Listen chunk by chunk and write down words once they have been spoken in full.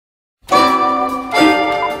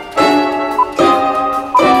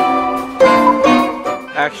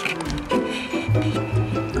Action.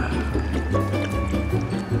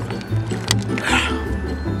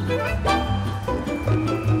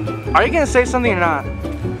 Are you gonna say something or not?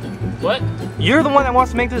 What? You're the one that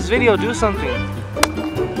wants to make this video. Do something.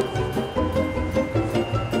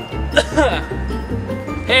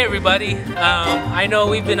 Hey everybody, I know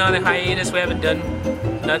we've been on a hiatus, we haven't done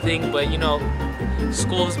nothing, but you know,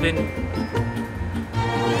 school's been...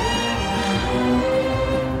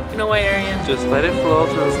 You know what, Arian? Just let it flow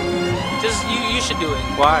through. Just, you should do it.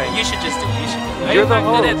 Why? You should just do it, you should do it. You're the I'm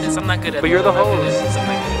not good at host. this, I'm not good at this. But you're the I'm not good at host. this, I'm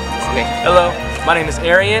not good at this. Okay. Hello, my name is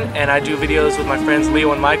Arian, and I do videos with my friends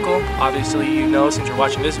Leo and Michael. Obviously, you know since you're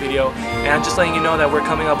watching this video. And I'm just letting you know that we're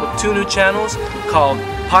coming up with 2 new channels called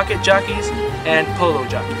Pocket Jockeys and Polo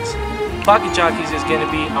Jockeys. Pocket Jockeys is going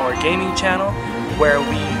to be our gaming channel where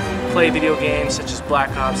we play video games such as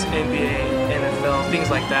Black Ops, NBA, NFL,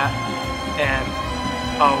 things like that. And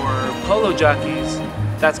our Polo Jockeys,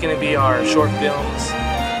 that's going to be our short films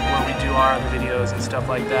where we do our other videos and stuff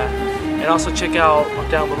like that. And also check out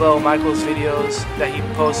down below Michael's videos that he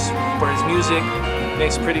posts for his music. He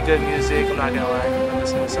makes pretty good music, I'm not gonna lie. I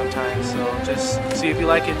listen to it sometimes, so just see if you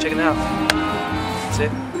like it, check it out. That's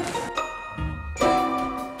it.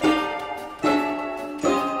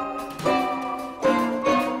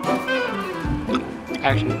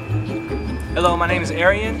 Action. Hello, my name is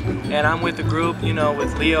Arian, and I'm with the group, you know,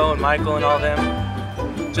 with Leo and Michael and all them.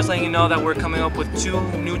 Just letting you know that we're coming up with 2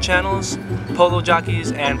 new channels, Polo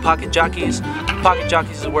Jockeys and Pocket Jockeys. Pocket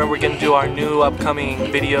Jockeys is where we're going to do our new upcoming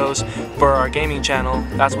videos for our gaming channel.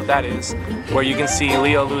 That's what that is. Where you can see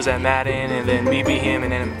Leo lose at Madden, and then me beat him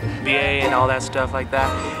in NBA and all that stuff like that.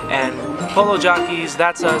 And Polo Jockeys,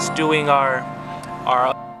 that's us doing our